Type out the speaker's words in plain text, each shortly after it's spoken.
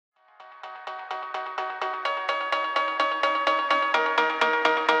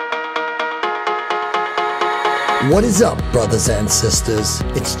What is up, brothers and sisters?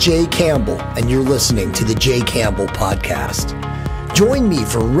 It's Jay Campbell, and you're listening to the Jay Campbell Podcast. Join me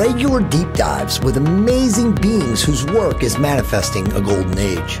for regular deep dives with amazing beings whose work is manifesting a golden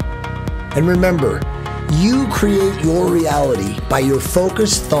age. And remember, you create your reality by your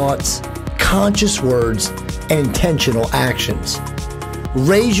focused thoughts, conscious words, and intentional actions.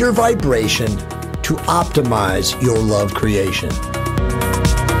 Raise your vibration to optimize your love creation.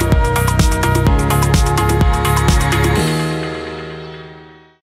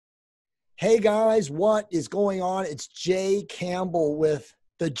 Hey guys, what is going on? It's Jay Campbell with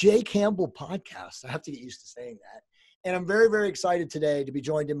the Jay Campbell Podcast. I have to get used to saying that. And I'm very, very excited today to be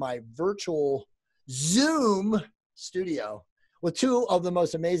joined in my virtual Zoom studio with two of the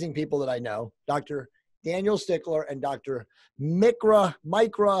most amazing people that I know, Dr. Daniel Stickler and Dr. Mickra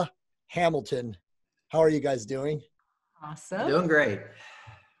Hamilton. How are you guys doing? Awesome. Doing great.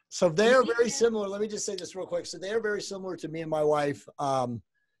 So they are very similar. Let me just say this real quick. So they are very similar to me and my wife.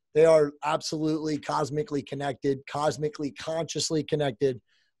 They are absolutely cosmically connected, cosmically consciously connected,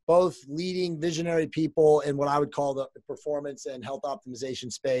 both leading visionary people in what I would call the performance and health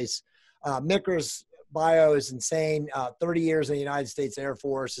optimization space. Mikra's bio is insane. 30 years in the United States Air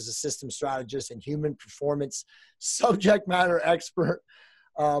Force as a systems strategist and human performance subject matter expert.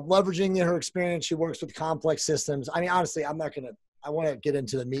 Leveraging her experience, she works with complex systems. I mean, honestly, I want to get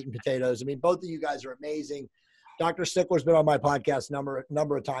into the meat and potatoes. I mean, both of you guys are amazing. Dr. Stickler's been on my podcast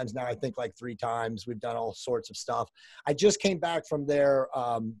number of times now, I think like 3 times. We've done all sorts of stuff. I just came back from their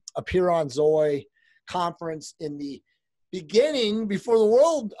Apeiron Zoe conference in the beginning before the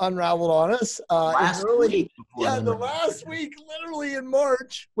world unraveled on us. Last week. The last week, literally in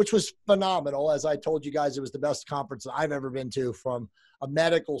March, which was phenomenal. As I told you guys, it was the best conference that I've ever been to from a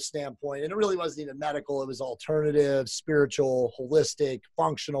medical standpoint. And it really wasn't even medical. It was alternative, spiritual, holistic,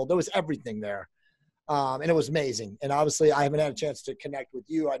 functional. There was everything there. And it was amazing. And obviously I haven't had a chance to connect with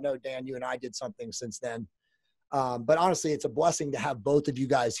you. I know, Dan, you and I did something since then. But honestly, it's a blessing to have both of you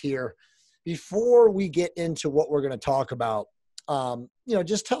guys here. Before we get into what we're going to talk about,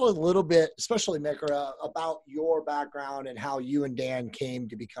 just tell a little bit, especially Mickra, about your background and how you and Dan came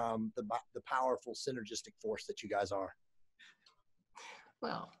to become the powerful synergistic force that you guys are.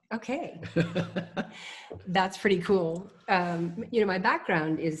 Well, okay. That's pretty cool. My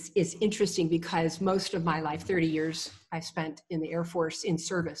background is interesting because most of my life, 30 years, I spent in the Air Force in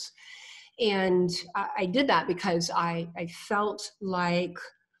service. And I did that because I felt like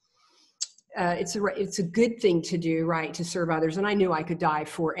it's a good thing to do, right, to serve others. And I knew I could die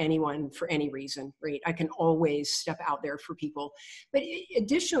for anyone for any reason, right? I can always step out there for people. But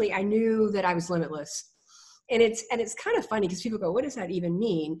additionally, I knew that I was limitless. And it's kind of funny because people go, what does that even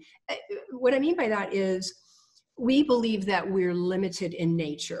mean? What I mean by that is we believe that we're limited in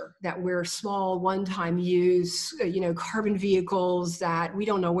nature, that we're small, one-time use, carbon vehicles, that we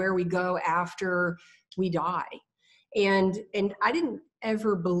don't know where we go after we die. And I didn't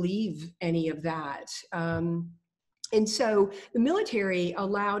ever believe any of that. And so the military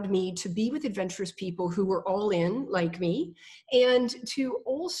allowed me to be with adventurous people who were all in, like me, and to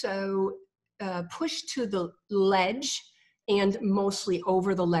also push to the ledge and mostly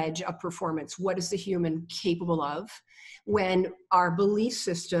over the ledge of performance. What is the human capable of when our belief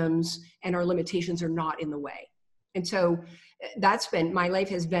systems and our limitations are not in the way? And so my life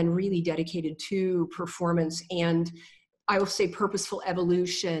has been really dedicated to performance and I will say purposeful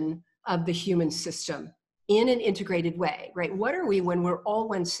evolution of the human system in an integrated way, right? What are we when we're all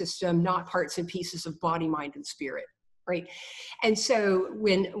one system, not parts and pieces of body, mind, and spirit? Right. And so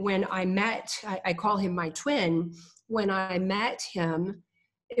when I met, I call him my twin. When I met him,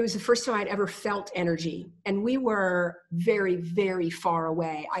 it was the first time I'd ever felt energy. And we were very, very far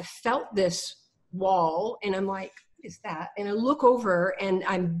away. I felt this wall and I'm like, what is that? And I look over and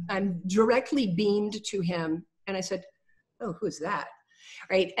I'm directly beamed to him. And I said, oh, who is that?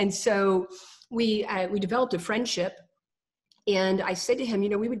 Right. And so we developed a friendship. And I said to him,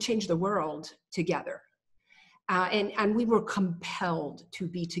 we would change the world together. And we were compelled to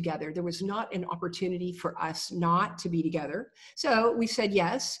be together. There was not an opportunity for us not to be together. So we said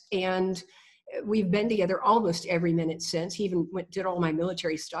yes, and we've been together almost every minute since. He even did all my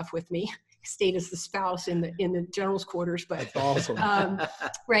military stuff with me, stayed as the spouse in the general's quarters. But that's awesome.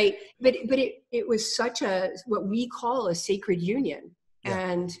 Right. But it was such what we call a sacred union.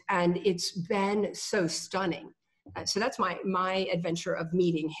 Yeah. And it's been so stunning. So that's my adventure of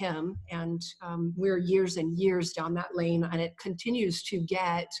meeting him. And we're years and years down that lane, and it continues to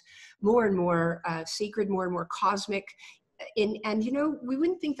get more and more sacred, more and more cosmic. And we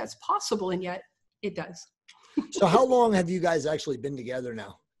wouldn't think that's possible, and yet it does. So how long have you guys actually been together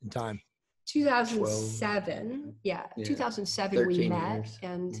now in time? 2007. Yeah, 2007 we met, years.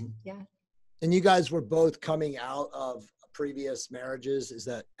 and Mm-hmm. yeah. And you guys were both coming out of previous marriages. Is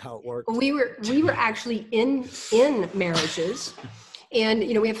that how it worked? We were actually in marriages, and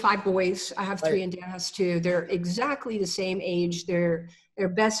we have 5 boys. I have 3, and Dan has 2. They're exactly the same age. They're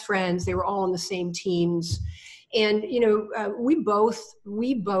best friends. They were all on the same teams, and we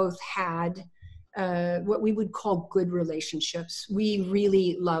both had what we would call good relationships. We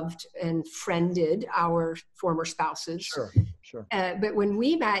really loved and friended our former spouses. Sure. But when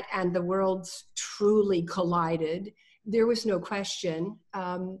we met and the worlds truly collided, there was no question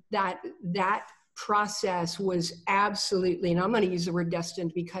that process was absolutely, and I'm going to use the word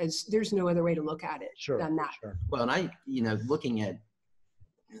destined because there's no other way to look at it than that. Sure. Well, and I, looking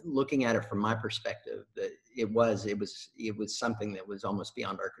at it from my perspective, that it was something that was almost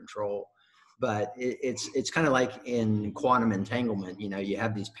beyond our control. But it's kind of like in quantum entanglement. You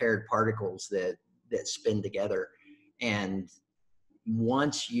have these paired particles that spin together, and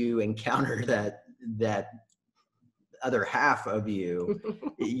once you encounter that other half of you,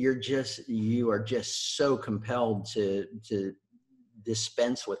 you are just so compelled to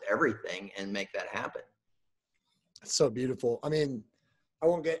dispense with everything and make that happen. It's so beautiful. I mean, I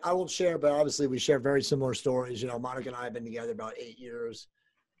won't share, but obviously we share very similar stories. Monica and I have been together about 8 years,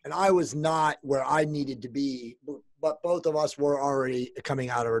 and I was not where I needed to be, but both of us were already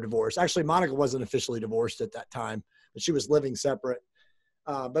coming out of our divorce. Actually, Monica wasn't officially divorced at that time, but she was living separate.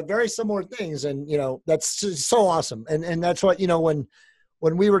 But very similar things. And, that's so awesome. And that's what,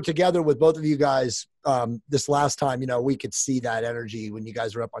 when we were together with both of you guys, this last time, we could see that energy when you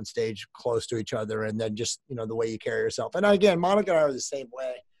guys were up on stage close to each other, and then just, the way you carry yourself. And again, Monica and I are the same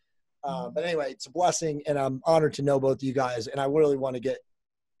way. But anyway, it's a blessing, and I'm honored to know both of you guys. And I really want to get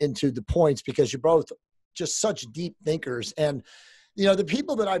into the points because you're both just such deep thinkers. And, the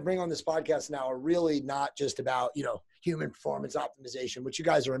people that I bring on this podcast now are really not just about, human performance optimization, which you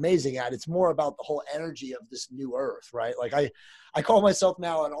guys are amazing at. It's more about the whole energy of this new earth, right? Like I call myself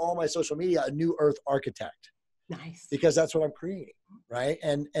now on all my social media a new earth architect. Nice. Because that's what I'm creating, right?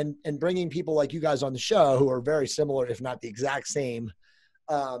 And bringing people like you guys on the show who are very similar, if not the exact same,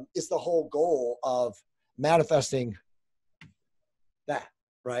 is the whole goal of manifesting that,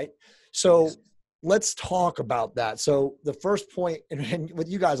 right? So let's talk about that. So the first point, and with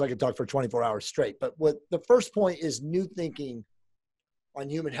you guys, I could talk for 24 hours straight, but the first point is new thinking on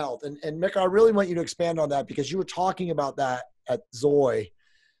human health. And Mick, I really want you to expand on that because you were talking about that at Zoe,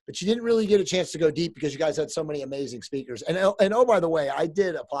 but you didn't really get a chance to go deep because you guys had so many amazing speakers. And oh, by the way, I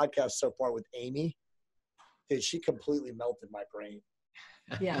did a podcast so far with Amy. Dude, she completely melted my brain.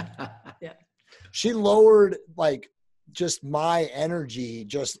 Yeah. Yeah. She lowered just my energy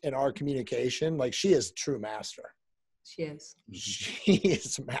just in our communication. Like, she is a true master. She is. She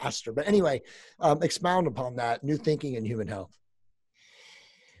is a master. But anyway, expound upon that, new thinking in human health.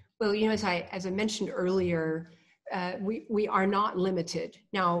 Well, as I mentioned earlier, we are not limited.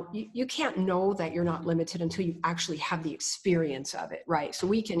 Now, you can't know that you're not limited until you actually have the experience of it, right? So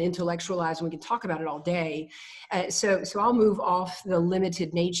we can intellectualize and we can talk about it all day. So I'll move off the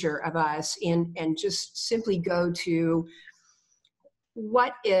limited nature of us and just simply go to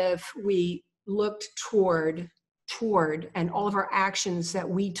what if we looked toward and all of our actions that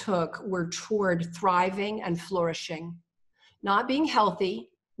we took were toward thriving and flourishing, not being healthy,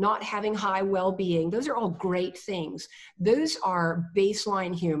 not having high well-being. Those are all great things. Those are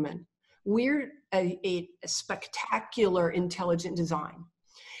baseline human. We're a spectacular intelligent design.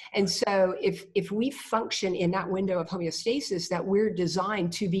 And so if we function in that window of homeostasis that we're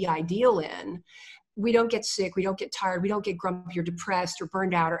designed to be ideal in, we don't get sick, we don't get tired, we don't get grumpy or depressed or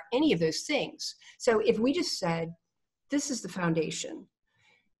burned out or any of those things. So if we just said, this is the foundation,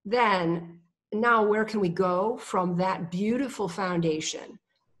 then now where can we go from that beautiful foundation?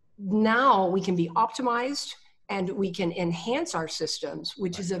 Now we can be optimized and we can enhance our systems,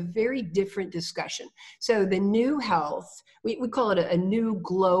 which is a very different discussion. So the new health, we call it a new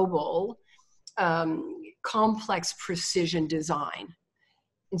global complex precision design.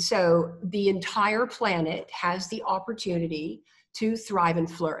 And so the entire planet has the opportunity to thrive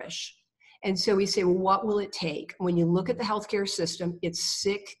and flourish. And so we say, well, what will it take? When you look at the healthcare system, it's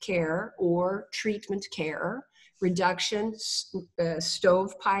sick care or treatment care, reduction,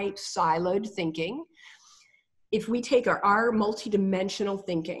 stovepipe, siloed thinking. If we take our multidimensional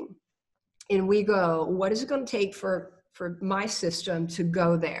thinking and we go, what is it going to take for my system to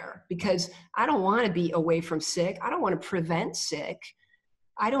go there? Because I don't want to be away from sick. I don't want to prevent sick.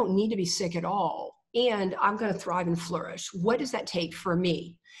 I don't need to be sick at all. And I'm going to thrive and flourish. What does that take for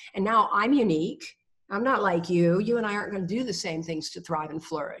me? And now I'm unique. I'm not like you. You and I aren't going to do the same things to thrive and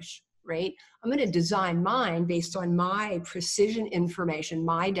flourish. right? I'm going to design mine based on my precision information,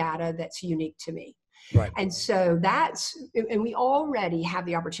 my data that's unique to me. Right. And so and we already have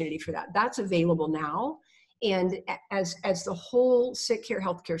the opportunity for that. That's available now. And as the whole sick care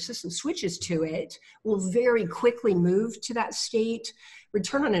healthcare system switches to it, we'll very quickly move to that state.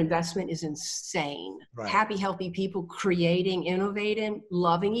 Return on investment is insane. Right. Happy, healthy people creating, innovating,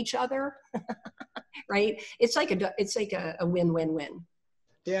 loving each other, right? It's like a win-win-win.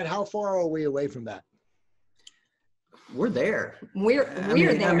 Dan, how far are we away from that? We're there. We're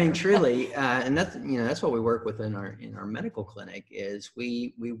there. I mean, truly, and that's what we work with in our medical clinic. Is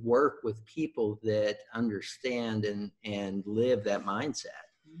we work with people that understand and live that mindset.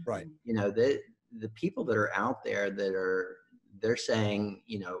 Right. The people that are out there they're saying,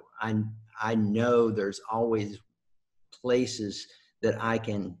 I know there's always places that I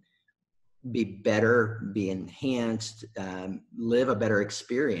can be better, be enhanced, live a better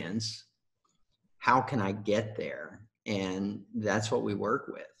experience. How can I get there? And that's what we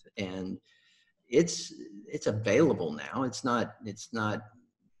work with. And it's available now. It's not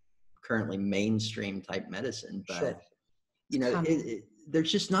currently mainstream type medicine, but sure.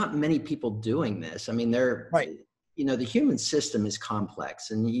 There's just not many people doing this. I mean, right. The human system is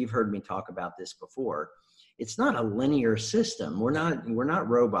complex, and you've heard me talk about this before. It's not a linear system. We're not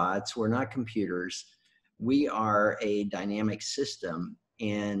robots. We're not computers. We are a dynamic system,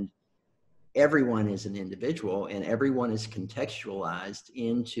 and everyone is an individual, and everyone is contextualized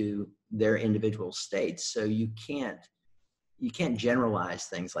into their individual states. So you can't generalize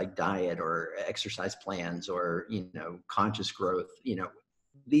things like diet or exercise plans or, conscious growth.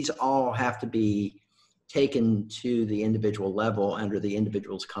 These all have to be taken to the individual level under the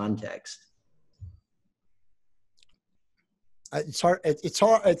individual's context. It's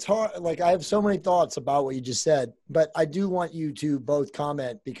hard. Like, I have so many thoughts about what you just said, but I do want you to both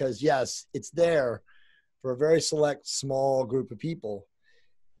comment, because yes, it's there for a very select, small group of people.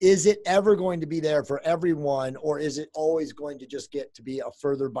 Is it ever going to be there for everyone, or is it always going to just get to be a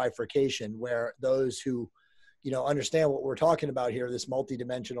further bifurcation where those who, understand what we're talking about here, this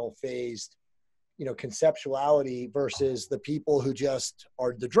multidimensional phased, conceptuality, versus the people who just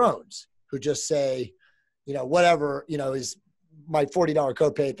are the drones, who just say, whatever, is my $40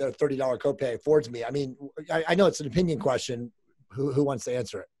 copay, the $30 copay affords me. I mean, I know it's an opinion question. Who wants to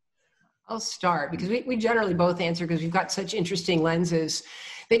answer it? I'll start, because we generally both answer because we've got such interesting lenses.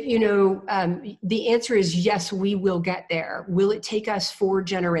 But, the answer is yes, we will get there. Will it take us 4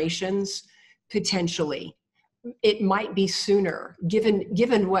 generations? Potentially. It might be sooner,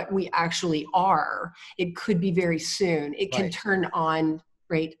 given what we actually are. It could be very soon. It can turn on,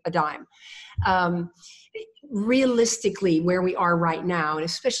 right, a dime. Realistically, where we are right now, and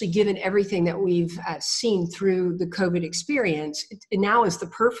especially given everything that we've seen through the COVID experience, now is the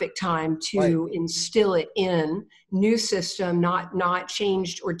perfect time to instill it in new system, not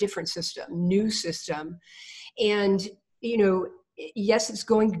changed or different system, new system. And, yes, it's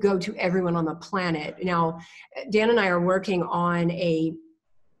going to go to everyone on the planet. Now, Dan and I are working on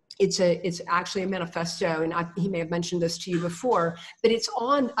it's actually a manifesto, and he may have mentioned this to you before, but it's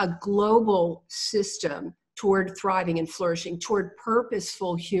on a global system toward thriving and flourishing, toward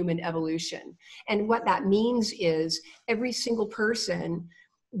purposeful human evolution. And what that means is every single person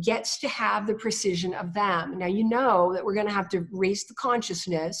gets to have the precision of them. Now, that we're going to have to raise the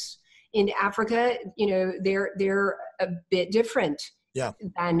consciousness. In Africa, they're a bit different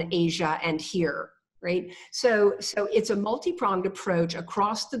than Asia and here. Right. So it's a multi-pronged approach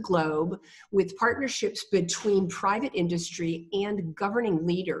across the globe, with partnerships between private industry and governing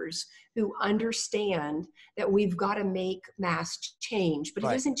leaders who understand that we've got to make mass change, but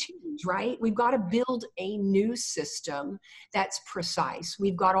it isn't change, right? We've got to build a new system that's precise.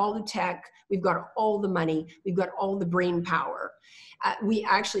 We've got all the tech, we've got all the money, we've got all the brain power. We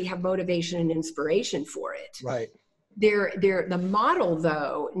actually have motivation and inspiration for it. Right. The model,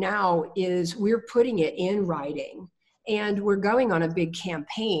 though, now is we're putting it in writing, and we're going on a big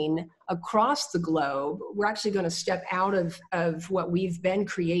campaign across the globe. We're actually going to step out of what we've been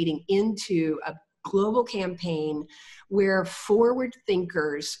creating into a global campaign where forward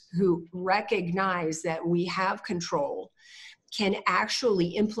thinkers who recognize that we have control can actually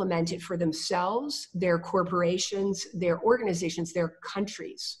implement it for themselves, their corporations, their organizations, their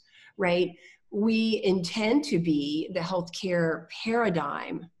countries, right? We intend to be the healthcare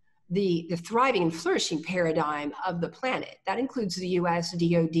paradigm, the thriving and flourishing paradigm of the planet. That includes the US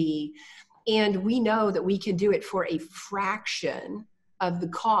DoD. And we know that we can do it for a fraction of the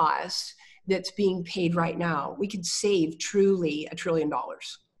cost that's being paid right now. We could save truly $1 trillion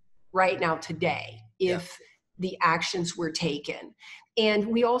right now today if the actions were taken. And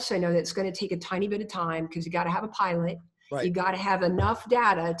we also know that it's going to take a tiny bit of time because you got to have a pilot. Right. You got to have enough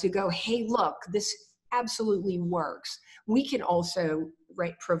data to go, hey, look, this absolutely works. We can also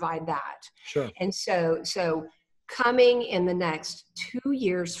provide that. Sure. And so coming in the next 2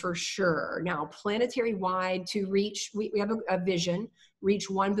 years for sure. Now, planetary wide to reach, we have a vision, reach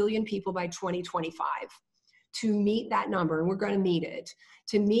 1 billion people by 2025. To meet that number, and we're going to meet it.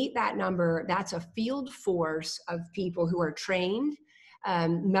 To meet that number, that's a field force of people who are trained,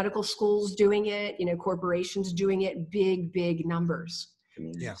 medical schools doing it, corporations doing it, big numbers.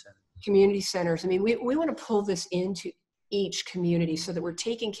 Community centers. I mean, we want to pull this into each community so that we're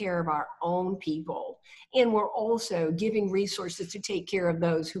taking care of our own people. And we're also giving resources to take care of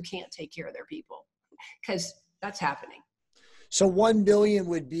those who can't take care of their people, because that's happening. So 1 billion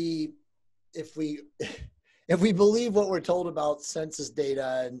would be, if we believe what we're told about census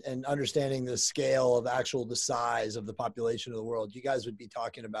data and understanding the scale of the size of the population of the world, you guys would be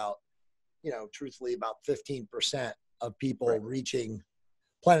talking about, truthfully about 15% of people reaching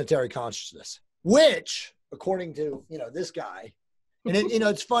planetary consciousness, which, according to, this guy, and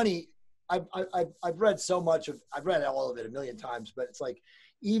it's funny, I've read so much I've read all of it a million times, but it's like,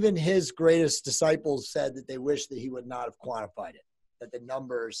 even his greatest disciples said that they wish that he would not have quantified it, that the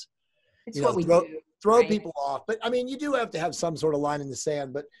numbers, throw people off. But I mean, you do have to have some sort of line in the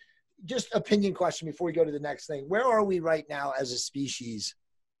sand. But just opinion question before we go to the next thing. Where are we right now as a species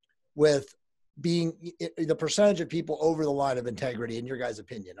with being the percentage of people over the line of integrity, in your guys'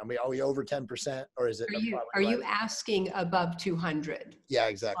 opinion? I mean, are we over 10%, or is it? Are you asking above 200? Yeah,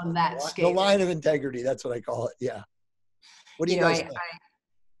 exactly. On that scale. The line of integrity, that's what I call it. Yeah. What do you guys think?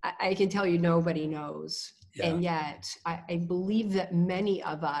 I can tell you nobody knows. Yeah. And yet I believe that many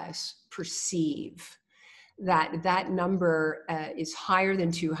of us perceive that number is higher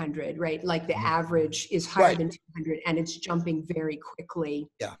than 200, right? Like the average is higher than 200, and it's jumping very quickly.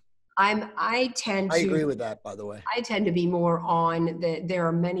 Yeah. I agree with that, by the way. I tend to be more on there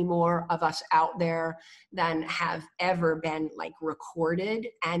are many more of us out there than have ever been recorded,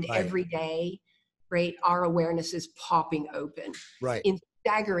 and every day, right, our awareness is popping open. Right. In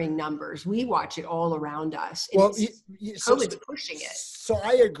staggering numbers. We watch it all around us. Well, COVID's pushing it. So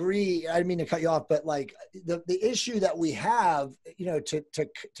I agree. I didn't mean to cut you off, but the issue that we have,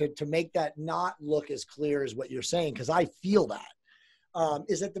 to make that not look as clear as what you're saying, because I feel that,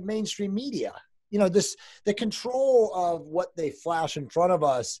 is that the mainstream media, the control of what they flash in front of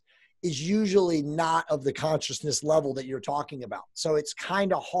us is usually not of the consciousness level that you're talking about. So it's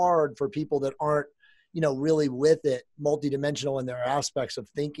kind of hard for people that aren't, really with it, multidimensional in their aspects of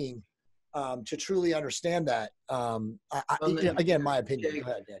thinking, to truly understand that. Again, my opinion. Go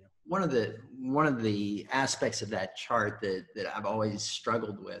ahead, Daniel. One of the aspects of that chart that I've always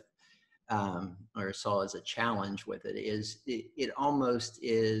struggled with, or saw as a challenge with it, is it almost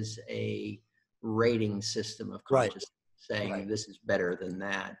is a rating system of consciousness, saying this is better than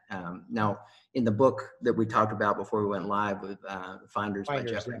that. Now, in the book that we talked about before we went live with Finders by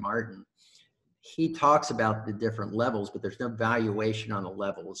Jeffrey Martin, he talks about the different levels, but there's no valuation on the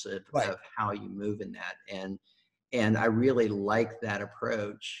levels of how you move in that. And I really like that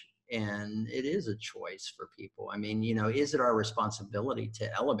approach. And it is a choice for people. I mean, is it our responsibility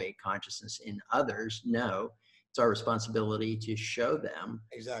to elevate consciousness in others? No, it's our responsibility to show them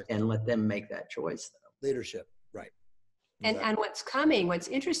and let them make that choice, though. Leadership. Right. And what's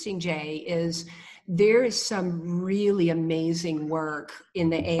interesting, Jay, is there is some really amazing work in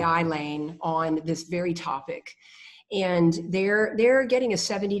the AI lane on this very topic. And they're getting a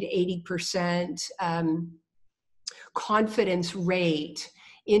 70 to 80% confidence rate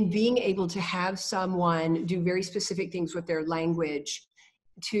in being able to have someone do very specific things with their language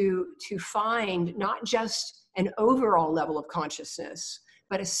to find not just an overall level of consciousness,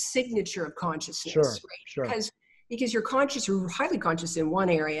 but a signature of consciousness. Sure. Because you're highly conscious in one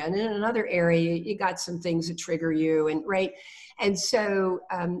area, and in another area, you got some things that trigger you, and so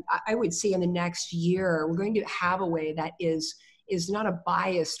I would say in the next year, we're going to have a way that is not a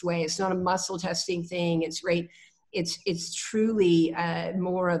biased way. It's not a muscle testing thing. It's truly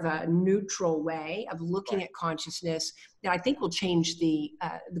more of a neutral way of looking at consciousness that I think will change the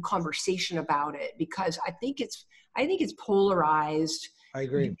conversation about it, because I think it's polarized. I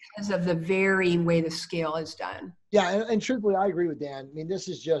agree. Because of the very way the scale is done. Yeah, and truthfully, I agree with Dan. I mean, this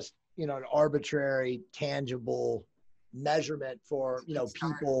is just, an arbitrary, tangible measurement for,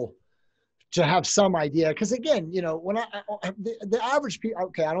 people to have some idea. Because again, when the average people,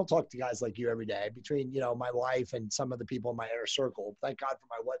 okay, I don't talk to guys like you every day, between, my wife and some of the people in my inner circle. Thank God for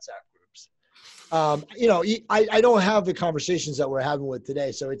my WhatsApp groups. You know, I don't have the conversations that we're having with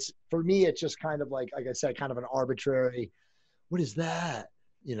today. So it's, for me, it's just kind of like I said, kind of an arbitrary, what is that?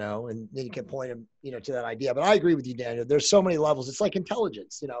 You know, and then you can point them, you know, to that idea. But I agree with you, Daniel. There's so many levels. It's like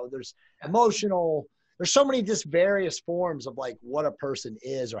intelligence, you know, there's emotional, there's so many just various forms of like what a person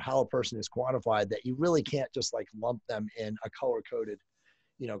is or how a person is quantified that you really can't just like lump them in a color coded,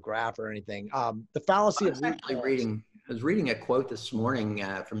 you know, graph or anything. The fallacy of I was reading a quote this morning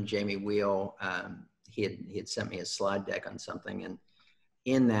from Jamie Wheel. He had sent me a slide deck on something, and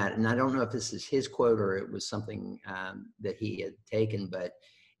in that, and I don't know if this is his quote or it was something that he had taken, but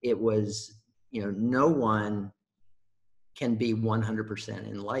it was, you know, no one can be 100%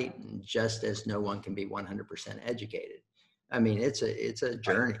 enlightened, just as no one can be 100% educated. I mean, it's a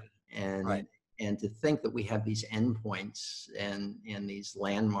journey, and and to think that we have these endpoints and these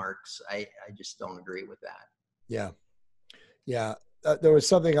landmarks, I just don't agree with that. Yeah. There was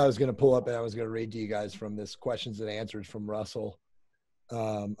something I was going to pull up and I was going to read to you guys from this questions and answers from Russell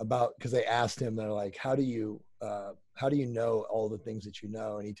about, because they asked him, they're like, how do you know all the things that you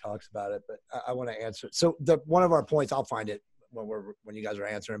know? And he talks about it, but I want to answer. So one of our points, I'll find it when you guys are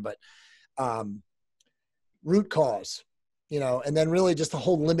answering, but root cause, you know, and then really just the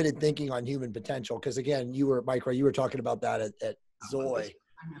whole limited thinking on human potential. Because again, Mickra, you were talking about that at Zoe.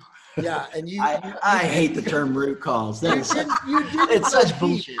 Yeah, and I hate the term root cause. It's such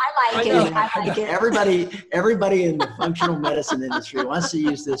bullshit. I like it. I like it. Everybody in the functional medicine industry wants to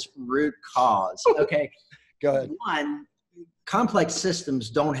use this root cause. Okay, go ahead. One, complex systems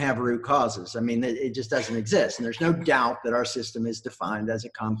don't have root causes. I mean, it just doesn't exist, and there's no doubt that our system is defined as a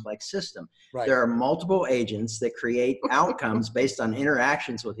complex system. Right. There are multiple agents that create outcomes based on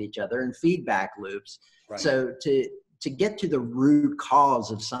interactions with each other and feedback loops. Right. So to get to the root cause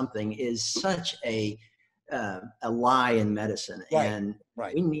of something is such a lie in medicine. Right. And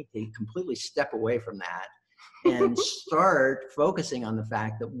we need to completely step away from that and start focusing on the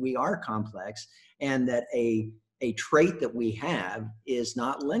fact that we are complex and that a trait that we have is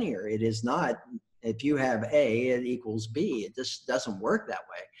not linear. It is not, if you have A, it equals B. It just doesn't work that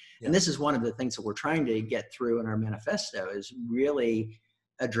way. Yeah. And this is one of the things that we're trying to get through in our manifesto, is really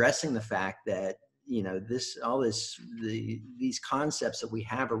addressing the fact that, you know, these concepts that we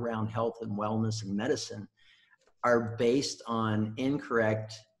have around health and wellness and medicine are based on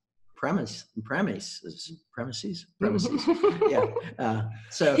incorrect premises. Yeah.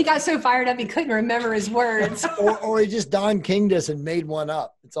 So he got so fired up he couldn't remember his words. or he just Don Kinged us and made one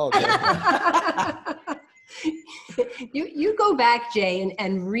up. It's all good. You go back, Jay,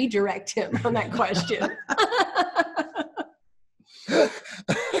 and redirect him on that question.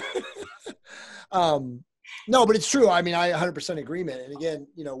 No, but it's true. I mean, I 100% agreement. And again,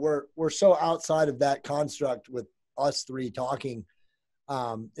 you know, we're so outside of that construct with us three talking.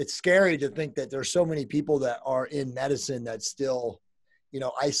 It's scary to think that there's so many people that are in medicine that still, you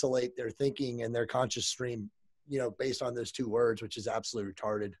know, isolate their thinking and their conscious stream, you know, based on those two words, which is absolutely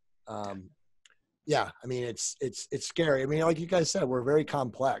retarded. Yeah. I mean, it's scary. I mean, like you guys said, we're very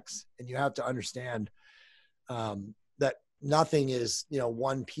complex, and you have to understand, that nothing is, you know,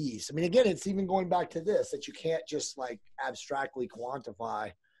 one piece. I mean, again, it's even going back to this, that you can't just like abstractly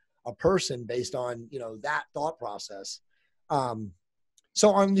quantify a person based on, you know, that thought process. So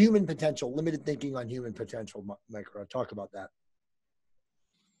on human potential, limited thinking on human potential, Mickra, talk about that.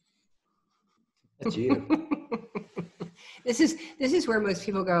 That's you. This is where most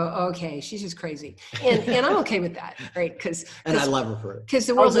people go, okay, she's just crazy, and I'm okay with that, right? And I love her for it. Because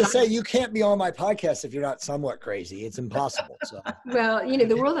the world, I was gonna say, you can't be on my podcast if you're not somewhat crazy. It's impossible. So well, you know,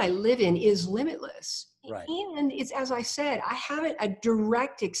 the world I live in is limitless, right? And it's, as I said, I haven't a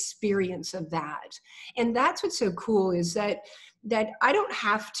direct experience of that, and that's what's so cool, is that I don't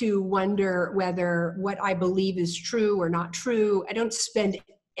have to wonder whether what I believe is true or not true. I don't spend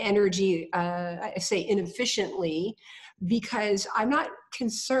energy, I say inefficiently, because I'm not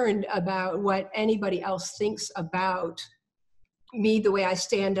concerned about what anybody else thinks about me, the way I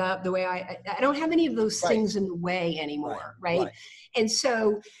stand up, the way I don't have any of those things in the way anymore, right? And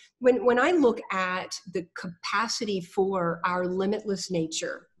so when I look at the capacity for our limitless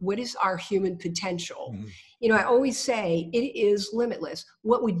nature, what is our human potential? Mm-hmm. You know, I always say it is limitless.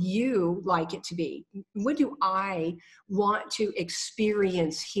 What would you like it to be? What do I want to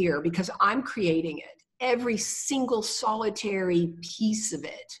experience here? Because I'm creating it, every single solitary piece of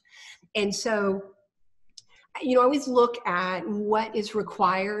it. And so, you know, I always look at what is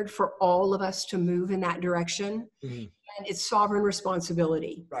required for all of us to move in that direction. Mm-hmm. And it's sovereign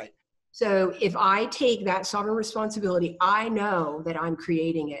responsibility. Right. So if I take that sovereign responsibility, I know that I'm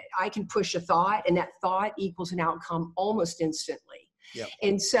creating it. I can push a thought, and that thought equals an outcome almost instantly. Yep.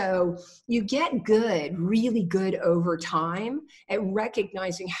 And so you get good, really good over time at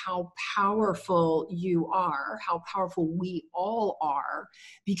recognizing how powerful you are, how powerful we all are,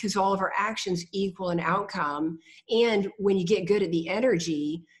 because all of our actions equal an outcome. And when you get good at the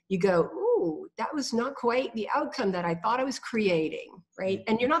energy, you go, ooh, that was not quite the outcome that I thought I was creating, right?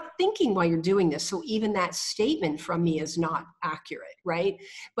 And you're not thinking while you're doing this. So even that statement from me is not accurate, right?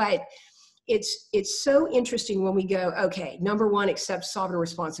 But it's so interesting when we go, okay, number one, accept sovereign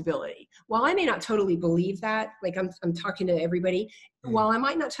responsibility. While I may not totally believe that, like I'm talking to everybody, while I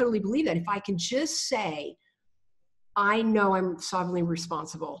might not totally believe that, if I can just say, I know I'm sovereignly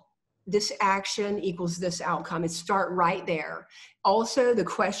responsible. This action equals this outcome, and start right there. Also, the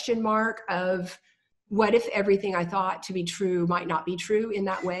question mark of what if everything I thought to be true might not be true in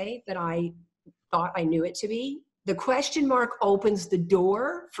that way that I thought I knew it to be. The question mark opens the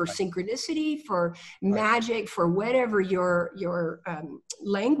door for synchronicity, for magic, for whatever your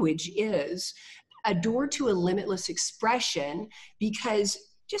language is, a door to a limitless expression. Because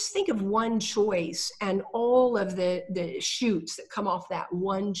just think of one choice and all of the shoots that come off that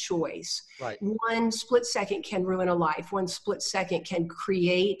one choice. Right. One split second can ruin a life. One split second can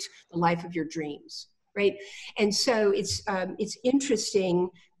create the life of your dreams, right? And so it's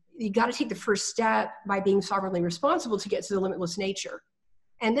interesting. You got to take the first step by being sovereignly responsible to get to the limitless nature.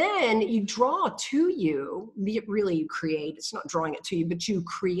 And then you draw to you, really you create, it's not drawing it to you, but you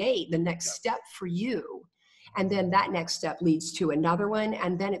create the next step for you. And then that next step leads to another one.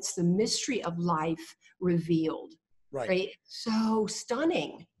 And then it's the mystery of life revealed, right? So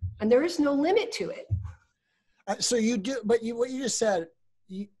stunning. And there is no limit to it. So you do, but what you just said,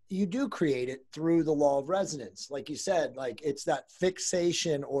 you do create it through the law of resonance. Like you said, like it's that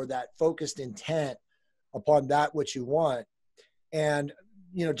fixation or that focused intent upon that which you want. And,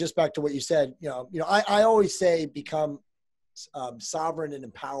 just back to what you said, I always say become sovereign and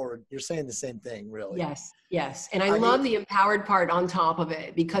empowered. You're saying the same thing, really. Yes. And I love the empowered part on top of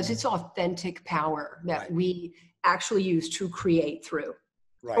it, because it's authentic power that we actually use to create through.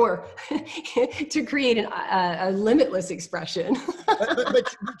 Right. Or to create a limitless expression.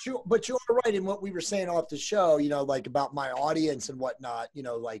 but you're right in what we were saying off the show, like about my audience and whatnot,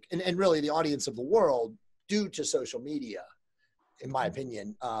 like, and really the audience of the world due to social media, in my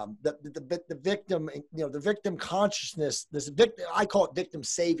opinion, the victim, the victim consciousness, I call it victim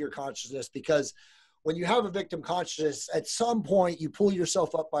savior consciousness, because when you have a victim consciousness, at some point you pull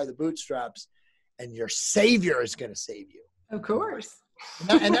yourself up by the bootstraps and your savior is going to save you. Of course.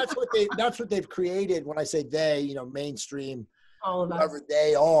 And that's what they've created. When I say they, mainstream, all of whoever us.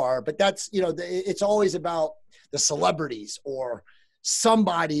 they are, but that's, it's always about the celebrities or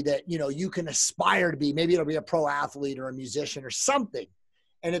somebody that, you can aspire to be. Maybe it'll be a pro athlete or a musician or something.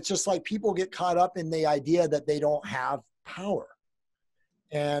 And it's just like people get caught up in the idea that they don't have power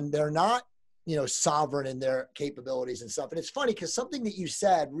and they're not, sovereign in their capabilities and stuff. And it's funny because something that you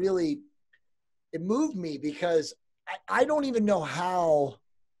said really, it moved me, because I don't even know how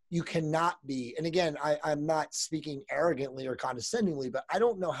you cannot be. And again, I'm not speaking arrogantly or condescendingly, but I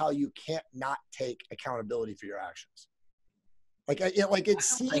don't know how you can't not take accountability for your actions. Like it's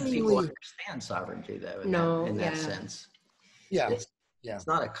seemingly, people understand sovereignty though in that sense. Yeah. It's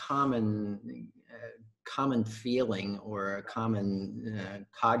not a common feeling or a common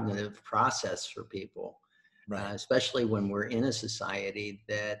cognitive process for people, especially when we're in a society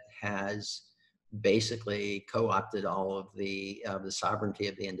that has basically co-opted all of the sovereignty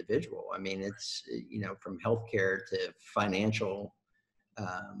of the individual. I mean, it's, from healthcare to financial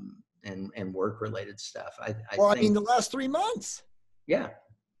and work-related stuff. I think, the last 3 months. Yeah.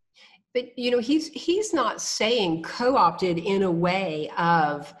 But, he's not saying co-opted in a way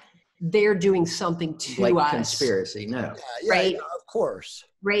of they're doing something to like us. Conspiracy, no. Right? Yeah, of course.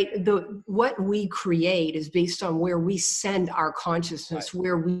 Right. What we create is based on where we send our consciousness,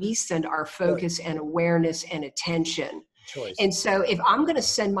 where we send our focus and awareness and attention. Choice. And so if I'm going to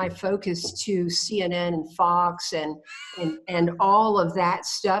send my focus to CNN and Fox and all of that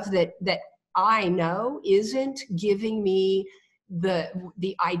stuff that I know isn't giving me the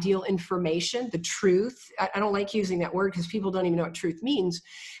ideal information, the truth. I don't like using that word because people don't even know what truth means.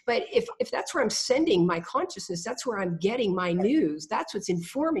 But if that's where I'm sending my consciousness, that's where I'm getting my news. That's what's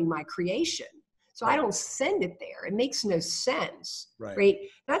informing my creation. So I don't send it there. It makes no sense, right?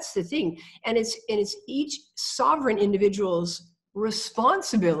 That's the thing. And it's each sovereign individual's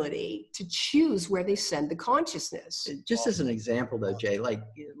responsibility to choose where they send the consciousness. Just as an example though, Jay,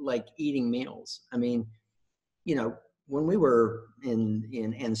 like eating meals. I mean, when we were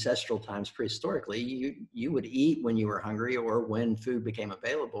in ancestral times, prehistorically, you would eat when you were hungry or when food became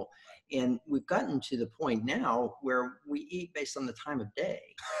available. And we've gotten to the point now where we eat based on the time of day.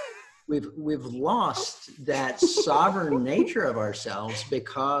 We've lost that sovereign nature of ourselves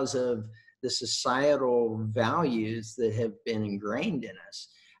because of the societal values that have been ingrained in us.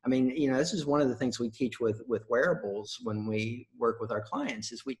 I mean, this is one of the things we teach with wearables when we work with our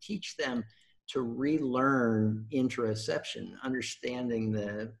clients, is we teach them to relearn interoception, understanding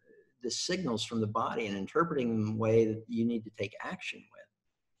the signals from the body and interpreting them in a way that you need to take action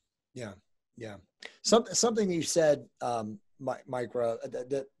with. Yeah. Something you said, Mickra,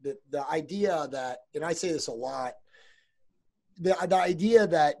 the idea that, and I say this a lot, the idea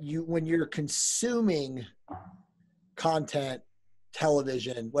that when you're consuming content,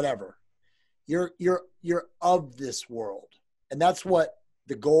 television, whatever, you're of this world. And that's what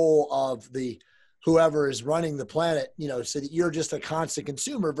the goal of whoever is running the planet, so that you're just a constant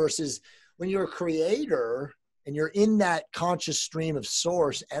consumer, versus when you're a creator and you're in that conscious stream of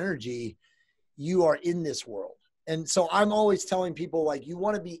source energy, you are in this world. And so I'm always telling people, like, you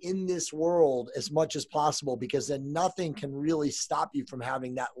want to be in this world as much as possible, because then nothing can really stop you from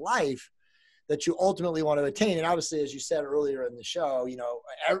having that life that you ultimately want to attain. And obviously, as you said earlier in the show,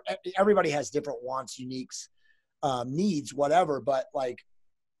 everybody has different wants, uniques, needs, whatever. But like,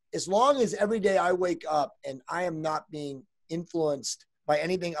 as long as every day I wake up and I am not being influenced by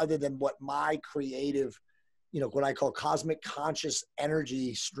anything other than what my creative, what I call cosmic conscious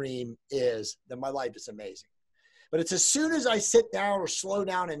energy stream is, then my life is amazing. But it's as soon as I sit down or slow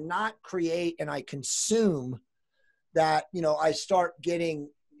down and not create and I consume that, I start getting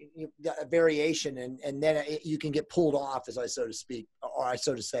a variation, and then you can get pulled off, as I so to speak, or I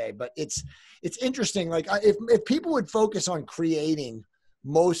so to say. But it's interesting. Like, if people would focus on creating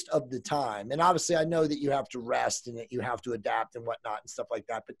most of the time, and obviously I know that you have to rest and that you have to adapt and whatnot and stuff like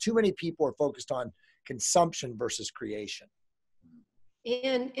that, but too many people are focused on consumption versus creation.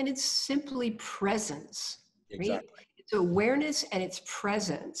 And it's simply presence. Exactly. Right? It's awareness and it's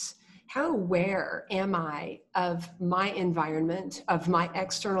presence. How aware am I of my environment, of my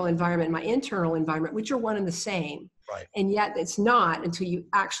external environment, my internal environment, which are one and the same. Right. And yet it's not until you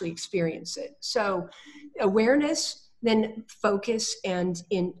actually experience it. So awareness, then focus, and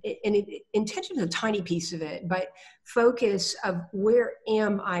intention is a tiny piece of it, but focus of where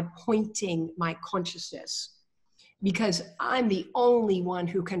am I pointing my consciousness? Because I'm the only one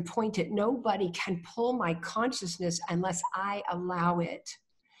who can point it. Nobody can pull my consciousness unless I allow it.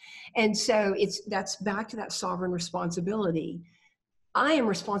 And so that's back to that sovereign responsibility. I am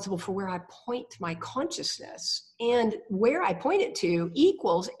responsible for where I point my consciousness, and where I point it to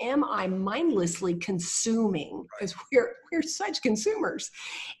equals, am I mindlessly consuming? Because we're such consumers.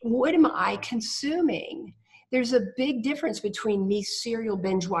 What am I consuming? There's a big difference between me serial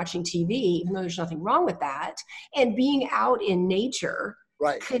binge watching TV, even though there's nothing wrong with that, and being out in nature,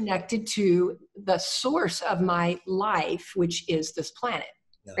 right, connected to the source of my life, which is this planet.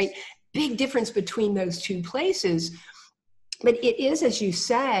 Yes. Right? Big difference between those two places. But it is, as you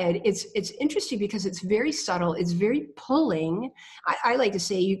said, it's interesting because it's very subtle. It's very pulling. I like to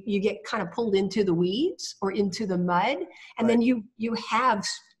say you get kind of pulled into the weeds or into the mud, and then you have,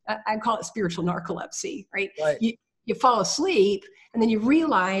 I call it spiritual narcolepsy, right? You fall asleep, and then you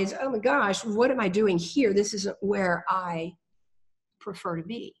realize, oh my gosh, what am I doing here? This isn't where I prefer to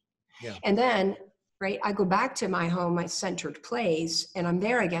be. Yeah. And then, right, I go back to my home, my centered place, and I'm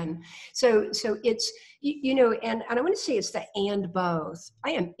there again. So it's, and I want to say it's the and both. I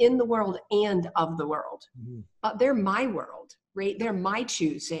am in the world and of the world. Mm-hmm. They're my world, right? They're my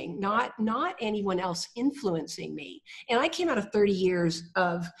choosing, not anyone else influencing me. And I came out of 30 years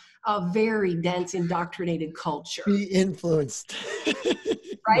of a very dense, indoctrinated culture. Be influenced.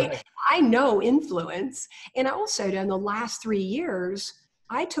 Right? I know influence. And also, in the last 3 years,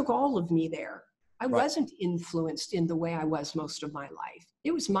 I took all of me there. I wasn't influenced in the way I was most of my life.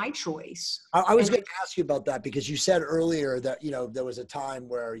 It was my choice. I was going to ask you about that, because you said earlier that, there was a time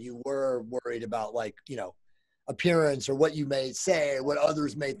where you were worried about, like, appearance or what you may say, or what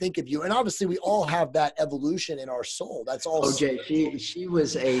others may think of you. And obviously we all have that evolution in our soul. That's all. OJ, she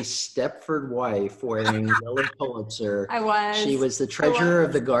was a Stepford wife wearing yellow Pulitzer. I was. She was the treasurer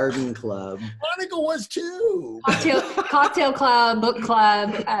of the garden club. Monica was too. Cocktail club, book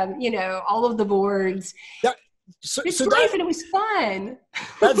club, all of the boards. It's life, and it was fun.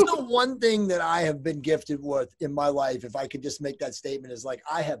 That's the one thing that I have been gifted with in my life. If I could just make that statement, is like,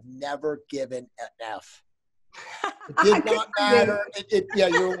 I have never given an F. It did not matter.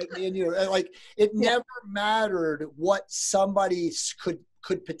 You're like me, and you're like, it never mattered what somebody could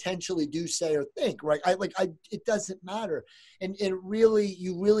could potentially do, say, or think, right? It doesn't matter. And you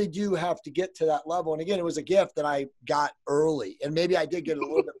really do have to get to that level. And again, it was a gift that I got early, and maybe I did get it a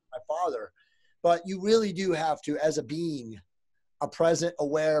little bit from my father, but you really do have to, as a being, a present,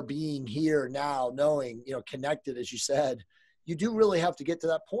 aware being here now, knowing, connected, as you said, you do really have to get to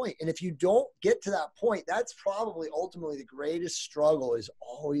that point. And if you don't get to that point, that's probably ultimately the greatest struggle, is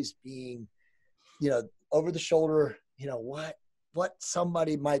always being, over the shoulder, what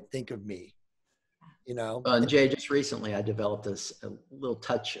somebody might think of me, And Jay, just recently I developed a little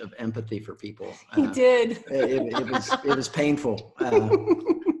touch of empathy for people. He did. It was painful.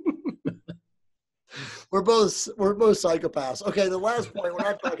 We're both psychopaths. Okay, the last point, we're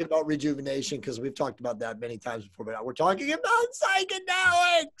not talking about rejuvenation because we've talked about that many times before, but we're talking about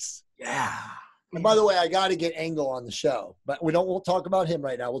psychedelics. Yeah. And by the way, I got to get Engel on the show, but we'll talk about him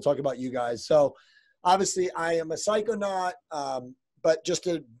right now. We'll talk about you guys. So obviously I am a psychonaut, but just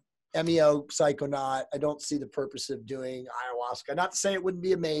a MEO psychonaut. I don't see the purpose of doing ayahuasca. Not to say it wouldn't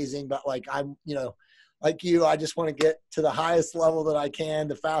be amazing, but I'm, like you, I just want to get to the highest level that I can,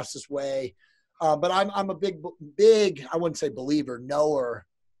 the fastest way. But I'm a big, I wouldn't say believer, knower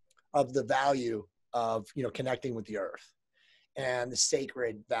of the value of, connecting with the earth and the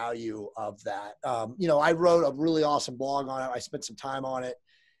sacred value of that. I wrote a really awesome blog on it. I spent some time on it.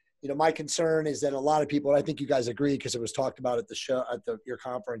 My concern is that a lot of people, and I think you guys agree because it was talked about at the show, at your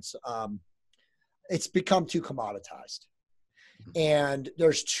conference, it's become too commoditized. And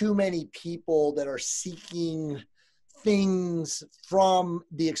there's too many people that are seeking things from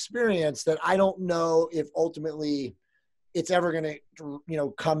the experience that I don't know if ultimately it's ever going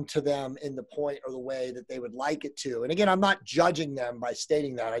to, come to them in the point or the way that they would like it to. And again, I'm not judging them by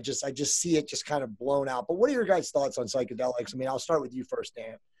stating that. I just see it just kind of blown out. But what are your guys' thoughts on psychedelics? I mean, I'll start with you first,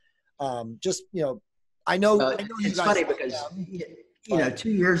 Dan. I know it's funny because, 2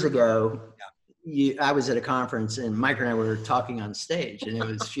 years ago, I was at a conference and Mike and I were talking on stage, and it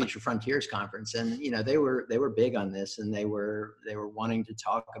was Future Frontiers conference. And, they were big on this, and they were wanting to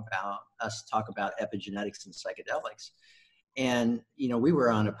talk about epigenetics and psychedelics. And, we were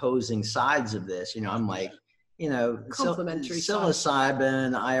on opposing sides of this. I'm like, complementary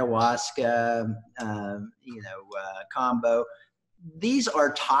psilocybin, ayahuasca, combo. These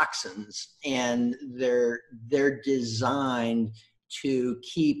are toxins, and they're designed to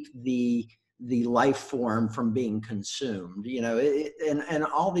keep the life form from being consumed, and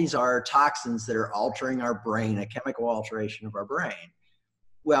all these are toxins that are altering our brain, a chemical alteration of our brain.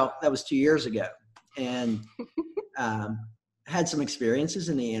 Well, that was 2 years ago, and had some experiences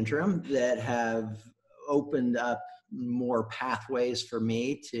in the interim that have opened up more pathways for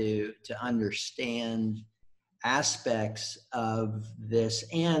me to understand aspects of this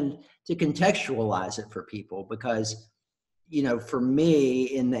and to contextualize it for people, because for me,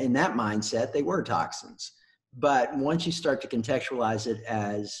 in that mindset, they were toxins. But once you start to contextualize it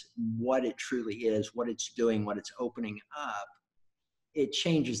as what it truly is, what it's doing, what it's opening up, it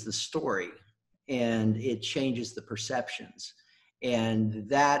changes the story and it changes the perceptions. And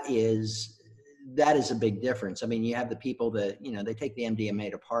that is a big difference. I mean, you have the people that, they take the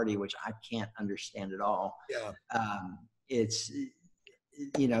MDMA to party, which I can't understand at all. Yeah. It's,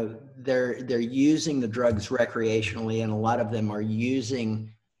 they're using the drugs recreationally, and a lot of them are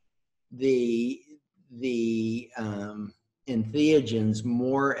using the entheogens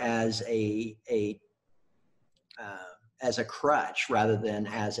more as a crutch rather than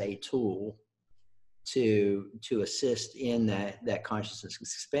as a tool to assist in that consciousness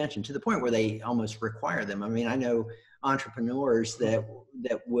expansion, to the point where they almost require them. I mean, I know entrepreneurs that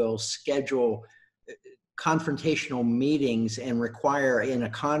will schedule confrontational meetings and require in a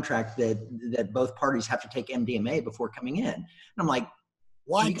contract that both parties have to take MDMA before coming in. And I'm like,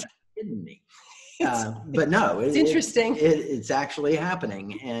 what? You guys are kidding me? But no, it's interesting. It's actually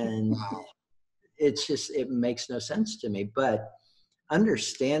happening, and it makes no sense to me. But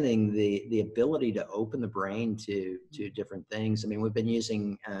understanding the ability to open the brain to different things. I mean, we've been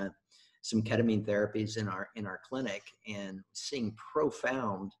using some ketamine therapies in our clinic and seeing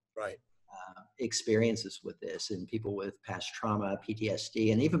profound experiences with this, and people with past trauma,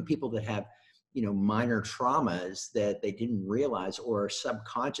 PTSD, and even people that have minor traumas that they didn't realize, or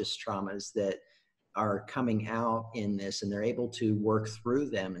subconscious traumas that are coming out in this, and they're able to work through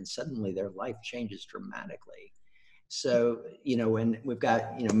them, and suddenly their life changes dramatically. So, and we've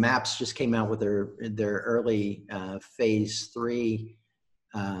got, MAPS just came out with their early phase 3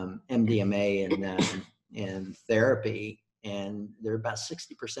 MDMA and therapy, and they're about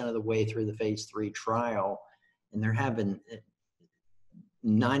 60% of the way through the phase 3 trial, and they're having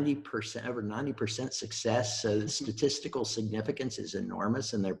 90%, over 90% success. So the statistical significance is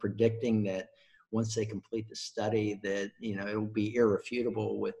enormous, and they're predicting that once they complete the study that, you know, it will be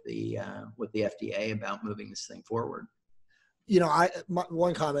irrefutable with the FDA about moving this thing forward. You know,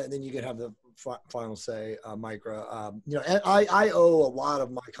 one comment, and then you can have the final say, Mickra. You know, I owe a lot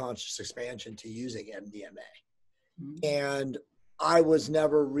of my conscious expansion to using MDMA, and I was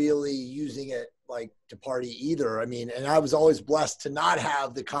never really using it like to party either. I mean, and I was always blessed to not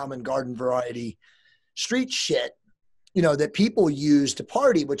have the common garden variety street shit, you know, that people use to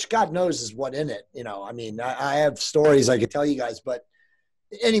party, which God knows is what in it. You know, I mean, I have stories I could tell you guys, but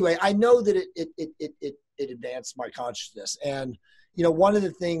anyway, I know that it advanced my consciousness. And, you know, one of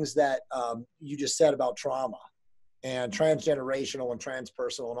the things that you just said about trauma and transgenerational and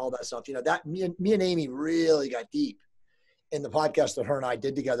transpersonal and all that stuff, you know, that me and Amy really got deep in the podcast that her and I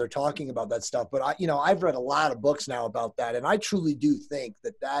did together talking about that stuff. But I've read a lot of books now about that. And I truly do think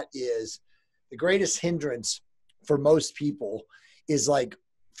that that is the greatest hindrance for most people is, like,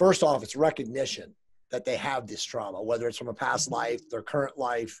 first off, it's recognition that they have this trauma, whether it's from a past life, their current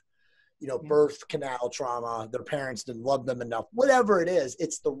life, you know, birth canal trauma, their parents didn't love them enough, whatever it is,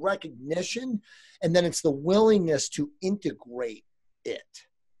 it's the recognition. And then it's the willingness to integrate it.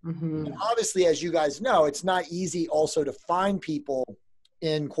 Mm-hmm. And obviously, as you guys know, it's not easy also to find people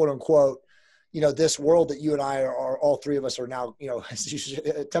in, quote unquote, you know, this world that you and I are all three of us are now, you know,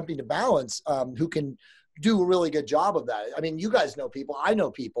 attempting to balance, who can do a really good job of that. I mean, you guys know people, I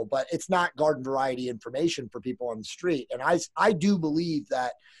know people, but it's not garden variety information for people on the street. And I do believe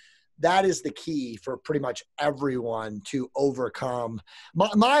that that is the key for pretty much everyone to overcome.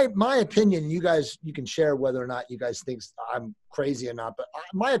 My opinion, you guys, you can share whether or not you guys think I'm crazy or not, but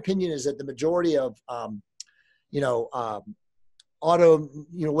my opinion is that the majority of,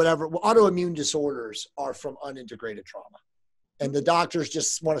 autoimmune disorders are from unintegrated trauma. And the doctors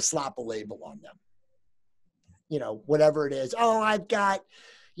just want to slap a label on them. You know, whatever it is. Oh, I've got,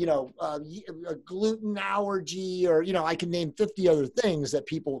 you know, a gluten allergy, or, you know, I can name 50 other things that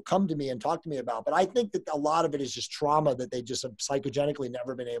people come to me and talk to me about. But I think that a lot of it is just trauma that they just have psychogenically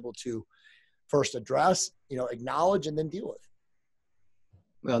never been able to first address, you know, acknowledge, and then deal with.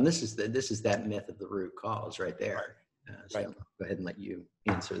 Well, and this is that myth of the root cause right there. Right. Go ahead and let you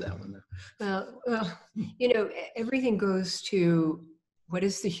answer that one. Well, you know, everything goes to, what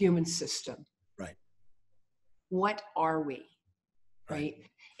is the human system? Right. What are we? Right.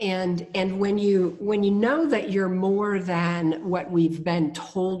 And when you know that you're more than what we've been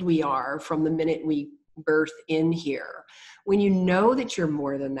told we are from the minute we birth in here, when you know that you're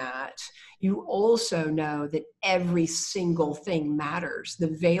more than that, you also know that every single thing matters.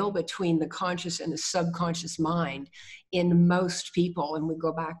 The veil between the conscious and the subconscious mind in most people, and we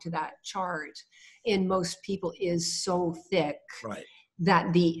go back to that chart, in most people is so thick. Right.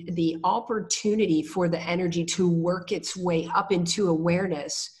 That the opportunity for the energy to work its way up into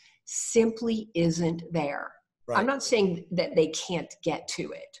awareness simply isn't there. Right. I'm not saying that they can't get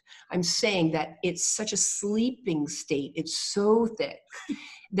to it. I'm saying that it's such a sleeping state. It's so thick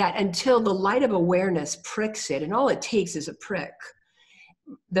that until the light of awareness pricks it, and all it takes is a prick,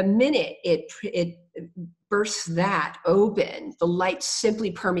 the minute it bursts that open, the light simply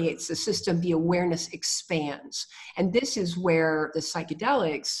permeates the system, the awareness expands. And this is where the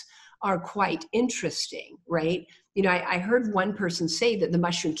psychedelics are quite interesting, right? You know, I heard one person say that the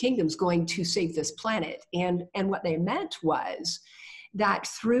mushroom kingdom is going to save this planet. And what they meant was that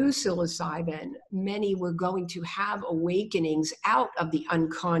through psilocybin, many were going to have awakenings out of the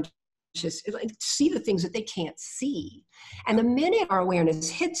unconscious, see the things that they can't see. And the minute our awareness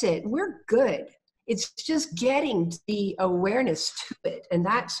hits it, we're good. It's just getting the awareness to it. And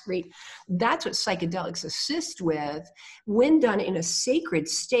that's great. That's what psychedelics assist with when done in a sacred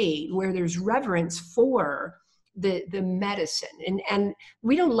state where there's reverence for the medicine. And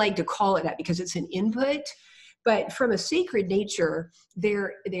we don't like to call it that because it's an input, but from a sacred nature,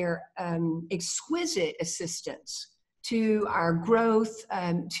 they're exquisite assistance to our growth,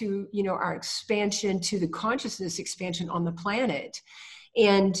 to, you know, our expansion, to the consciousness expansion on the planet.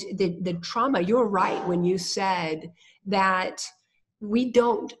 And the trauma, you're right when you said that we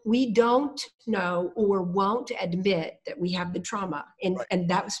don't know or won't admit that we have the trauma. And right. And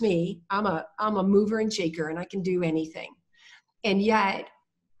that was me. I'm a mover and shaker, and I can do anything. And yet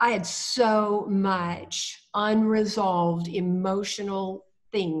I had so much unresolved emotional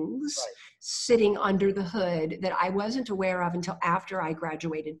things right. sitting under the hood that I wasn't aware of until after I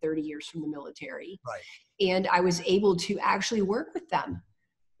graduated 30 years from the military. Right. And I was able to actually work with them.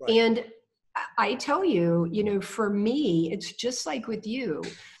 Right. And I tell you, you know, for me, it's just like with you.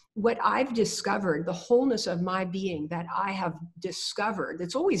 what I've discovered, the wholeness of my being that I have discovered,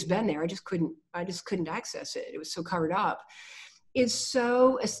 that's always been there, I just couldn't access it. It was so covered up, is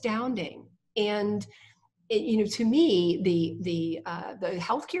so astounding. And to me, the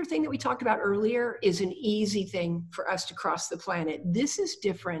healthcare thing that we talked about earlier is an easy thing for us to cross the planet. This is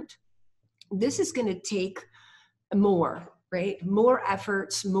different. This is going to take more, right? More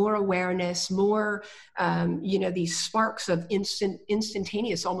efforts, more awareness, more, these sparks of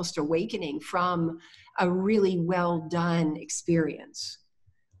instantaneous, almost awakening from a really well done experience,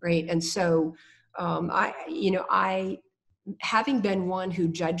 right? And so, having been one who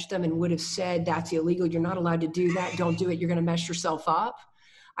judged them and would have said, that's illegal, you're not allowed to do that, don't do it, you're going to mess yourself up.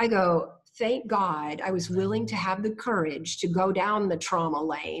 I go, thank God I was willing to have the courage to go down the trauma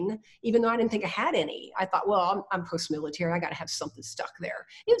lane, even though I didn't think I had any. I thought, well, I'm post-military, I got to have something stuck there.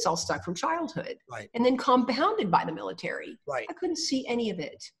 It was all stuck from childhood, right, and then compounded by the military. Right. I couldn't see any of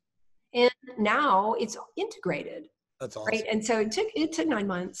it. And now it's integrated. That's awesome. Right. And so it took 9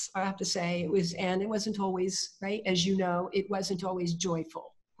 months, I have to say. It wasn't always, right, as you know, it wasn't always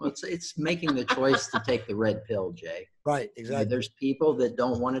joyful. Well, it's making the choice to take the red pill, Jay. Right, exactly. There's people that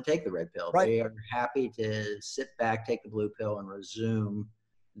don't want to take the red pill. Right. They are happy to sit back, take the blue pill, and resume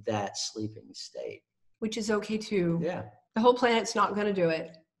that sleeping state. Which is okay too. Yeah. The whole planet's not going to do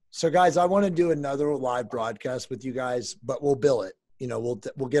it. So guys, I want to do another live broadcast with you guys, but we'll bill it.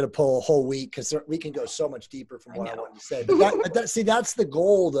 We'll get a whole week, because we can go so much deeper from what I wanted to say. But see, that's the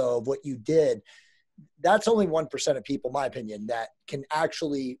goal though of what you did. That's only 1% of people, in my opinion, that can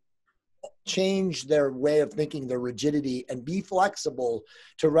actually change their way of thinking, their rigidity, and be flexible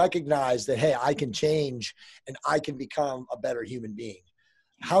to recognize that, hey, I can change and I can become a better human being.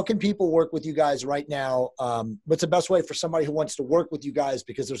 How can people work with you guys right now? What's the best way for somebody who wants to work with you guys?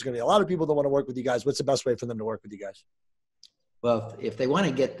 Because there's going to be a lot of people that want to work with you guys. What's the best way for them to work with you guys? Well, if they want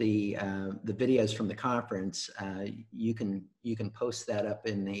to get the videos from the conference, you can post that up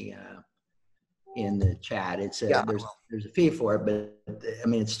in the chat. There's a fee for it, but I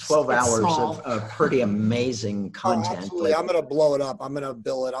mean, it's 12 hours of pretty amazing content. Oh, absolutely. I'm going to blow it up. I'm going to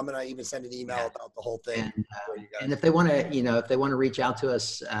bill it. I'm going to even send an email about the whole thing. And if they want to, reach out to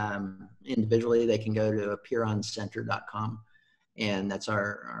us individually, they can go to apeironcenter.com, and that's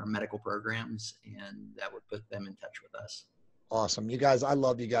our medical programs, and that would put them in touch with us. Awesome. You guys, I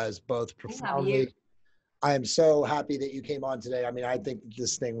love you guys both profoundly. I am so happy that you came on today. I mean, I think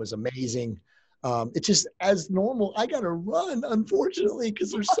this thing was amazing. It's just, as normal, I got to run, unfortunately,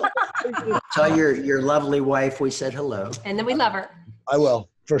 because there's so much. Tell your lovely wife we said hello. And then we love her. I will,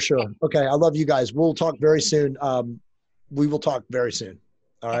 for sure. Okay. I love you guys. We'll talk very soon. We will talk very soon.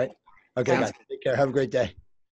 All right. Okay, guys. Take care. Have a great day.